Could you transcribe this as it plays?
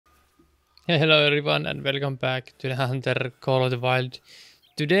Hey, hello everyone and welcome back to the Hunter Call of the Wild.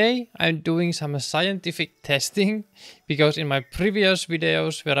 Today I'm doing some scientific testing because in my previous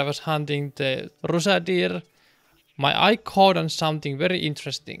videos where I was hunting the Rusa deer, my eye caught on something very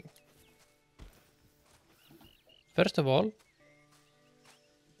interesting. First of all,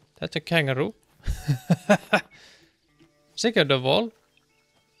 that's a kangaroo. Second of all,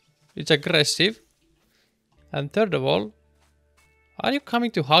 it's aggressive. And third of all, are you coming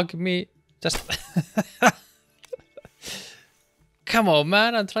to hug me? Just come on,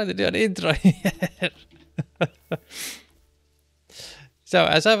 man, I'm trying to do an intro here. So,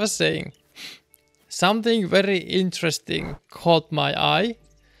 as I was saying, something very interesting caught my eye,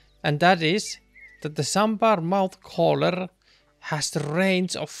 and that is that the sambar mouth caller has the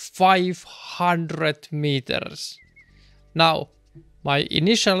range of 500 meters. Now, my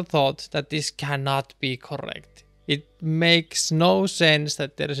initial thought that this cannot be correct. It makes no sense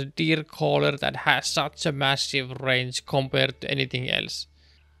that there is a deer caller that has such a massive range compared to anything else.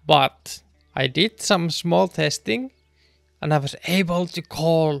 But I did some small testing and I was able to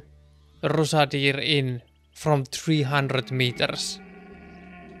call a Rusa deer in from 300 meters.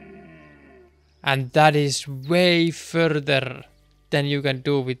 And that is way further than you can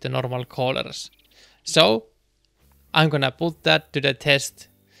do with the normal callers. So I'm gonna put that to the test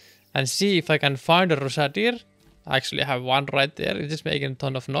and see if I can find a Rusa deer. I actually have one right there, it is making a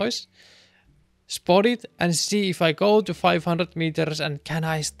ton of noise. Spot it and see if I go to 500 meters and can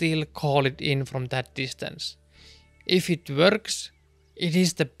I still call it in from that distance. If it works, it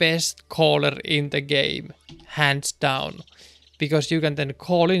is the best caller in the game, hands down. Because you can then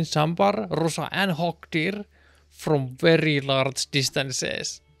call in sambar, Rusa and hog deer from very large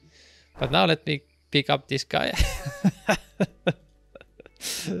distances. But now let me pick up this guy.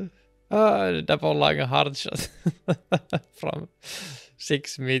 Double like a hard shot from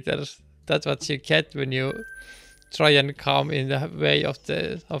 6 meters. That's what you get when you try and come in the way of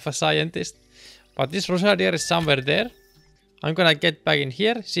a scientist. But this Rusa deer is somewhere there. I'm gonna get back in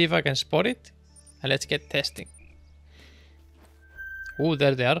here, see if I can spot it, and let's get testing. Oh,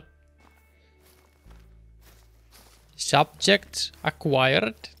 there they are. Subjects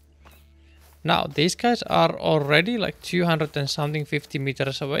acquired. Now, these guys are already like 200 and something 50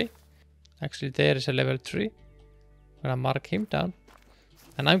 meters away. Actually, there is a level 3. I'm gonna mark him down.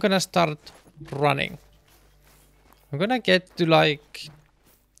 And I'm gonna start running. I'm gonna get to like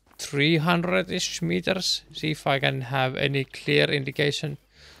 300-ish meters. See if I can have any clear indication.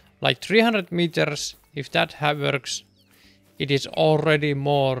 Like 300 meters, if that works, it is already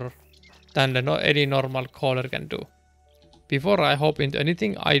more than any normal caller can do. Before I hop into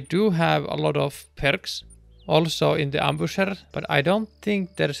anything, I do have a lot of perks also in the ambusher, but I don't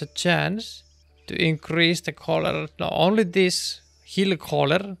think there's a chance to increase the caller. No, only this hill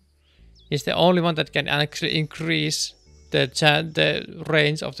caller is the only one that can actually increase the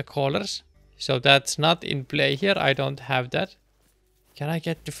range of the callers. So that's not in play here. I don't have that. Can I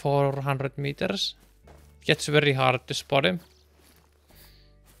get to 400 meters? It gets very hard to spot him.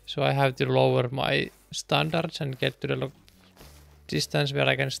 So I have to lower my standards and get to the distance where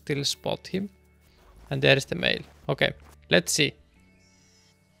I can still spot him. And there is the male. Okay, let's see.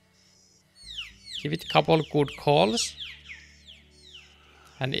 Give it a couple good calls.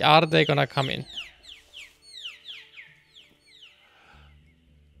 And are they gonna come in?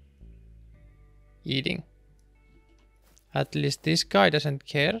 Eating. At least this guy doesn't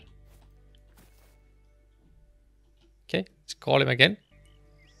care. Okay, let's call him again.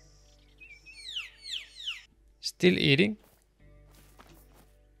 Still eating.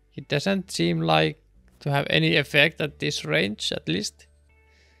 It doesn't seem like to have any effect at this range, at least.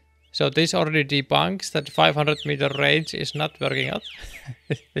 So this already debunks that 500 meter range is not working out.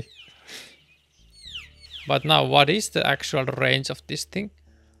 But now, what is the actual range of this thing?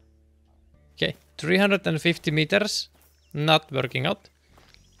 Okay, 350 meters, not working out.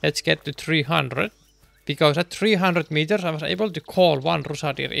 Let's get to 300. Because at 300 meters I was able to call one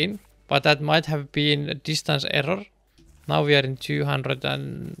Rusa deer in, but that might have been a distance error. Now we are in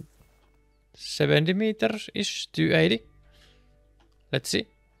 270 meters-ish, 280. Let's see.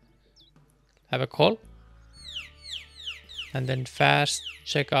 Have a call. And then fast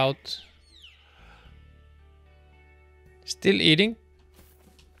check out. Still eating.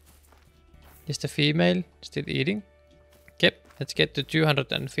 Is the female still eating? Okay, let's get to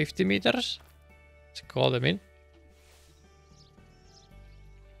 250 meters. Let's call them in.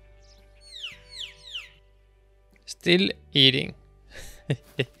 Still eating.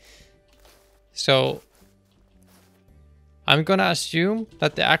 So I'm gonna assume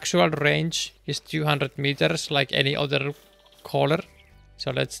that the actual range is 200 meters like any other caller. So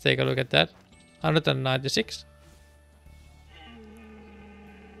let's take a look at that. 196.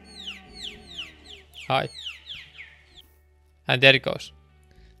 Hi. And there it goes.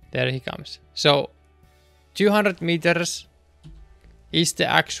 There he comes. So 200 meters is the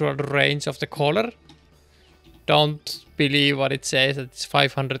actual range of the caller. Don't believe what it says that it's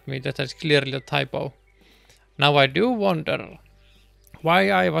 500 meters. That's clearly a typo. Now I do wonder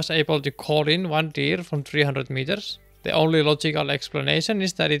why I was able to call in one deer from 300 meters. The only logical explanation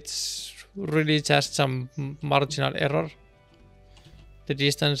is that it's really just some marginal error. The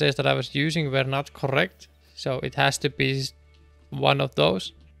distances that I was using were not correct, so it has to be one of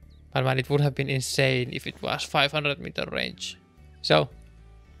those. But man, it would have been insane if it was 500 meter range. So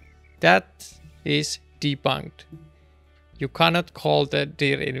that is debunked. You cannot call the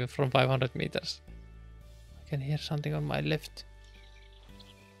deer in from 500 meters. I can hear something on my left.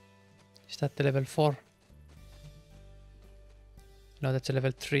 Is that the level 4? No, that's a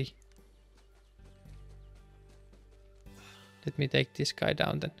level 3. Let me take this guy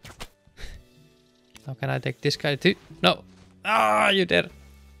down then. How can I take this guy too? No! Ah, you there!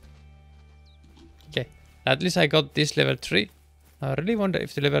 Okay, at least I got this level 3. I really wonder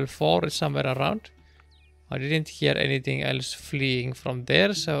if the level 4 is somewhere around. I didn't hear anything else fleeing from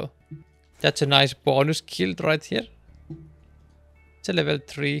there, so that's a nice bonus kill right here. It's a level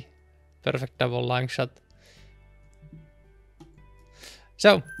 3. Perfect double long shot.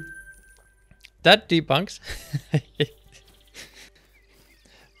 So, that debunks.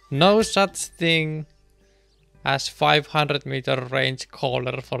 No such thing as 500 meter range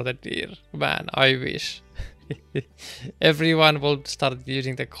caller for the deer. Man, I wish. Everyone would start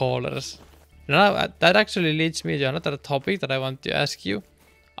using the callers. Now, that actually leads me to another topic that I want to ask you.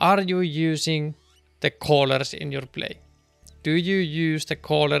 Are you using the callers in your play? Do you use the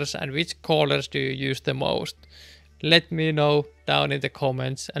callers, and which callers do you use the most? Let me know down in the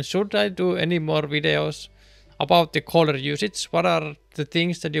comments. And should I do any more videos about the caller usage? What are the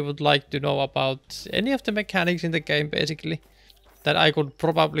things that you would like to know about any of the mechanics in the game, basically, that I could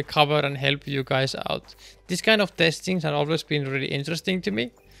probably cover and help you guys out? This kind of testings have always been really interesting to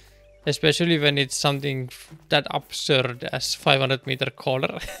me, especially when it's something that absurd as 500 meter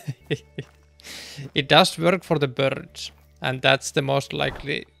caller. It does work for the birds, and that's the most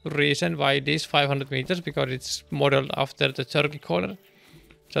likely reason why it is 500 meters, because it's modeled after the turkey caller.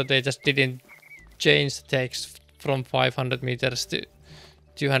 So they just didn't change the text from 500 meters to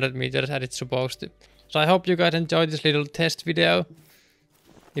 200 meters as it's supposed to. So I hope you guys enjoyed this little test video.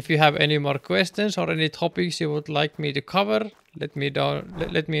 If you have any more questions or any topics you would like me to cover, let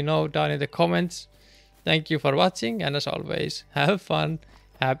me know down in the comments. Thank you for watching, and as always, have fun,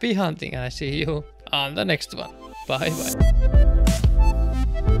 happy hunting, and I see you on the next one. Bye bye.